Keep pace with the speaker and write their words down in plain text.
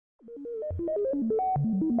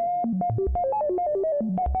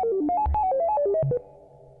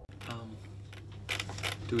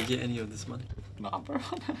Do we get any of this money? Nah, bro.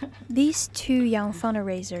 These two young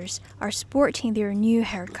fundraisers are sporting their new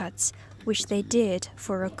haircuts, which they did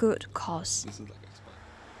for a good cause.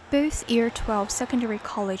 Both Year 12 Secondary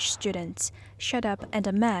College students, Shadab and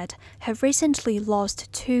Ahmed, have recently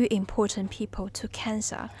lost two important people to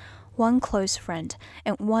cancer, one close friend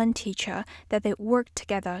and one teacher that they worked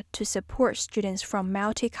together to support students from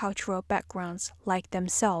multicultural backgrounds like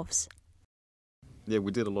themselves. Yeah,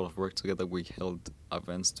 we did a lot of work together. We held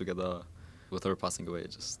events together. With her passing away,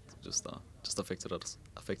 it just affected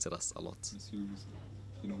us a lot. You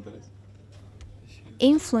know what that is?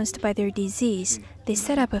 Influenced by their disease, they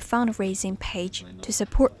set up a fundraising page to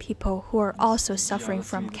support people who are also suffering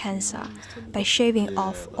from cancer by shaving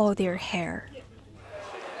off all their hair.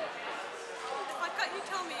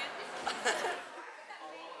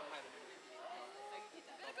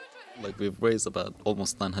 Like, we've raised about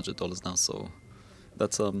almost $900 now, so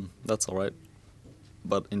that's all right.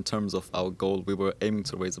 But in terms of our goal, we were aiming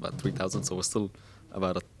to raise about 3,000, so we're still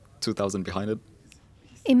about 2,000 behind it.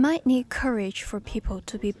 It might need courage for people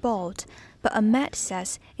to be bold, but Ahmed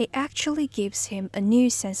says it actually gives him a new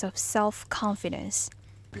sense of self-confidence.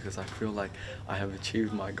 Because I feel like I have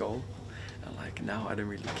achieved my goal, and like now I don't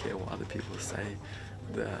really care what other people say.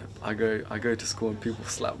 I go to school and people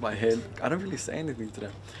slap my head. I don't really say anything to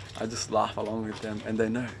them. I just laugh along with them, and they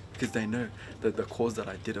know, because they know that the cause that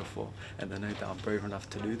I did it for, and they know that I'm brave enough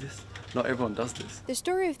to do this. Not everyone does this. The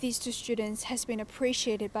story of these two students has been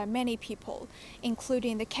appreciated by many people,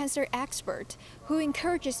 including the cancer expert, who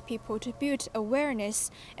encourages people to build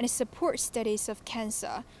awareness and support studies of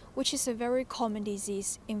cancer, which is a very common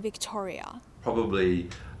disease in Victoria. Probably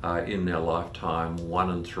in their lifetime, 1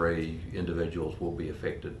 in 3 individuals will be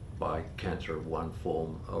affected by cancer of one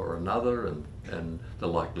form or another, and the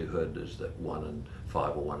likelihood is that 1 in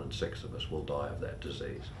 5 or 1 in 6 of us will die of that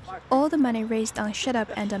disease. All the money raised on Shadab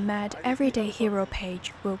and Ahmed Everyday Hero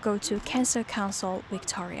page will go to Cancer Council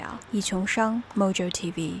Victoria. Yi Chongshang, MOJO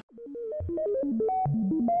TV.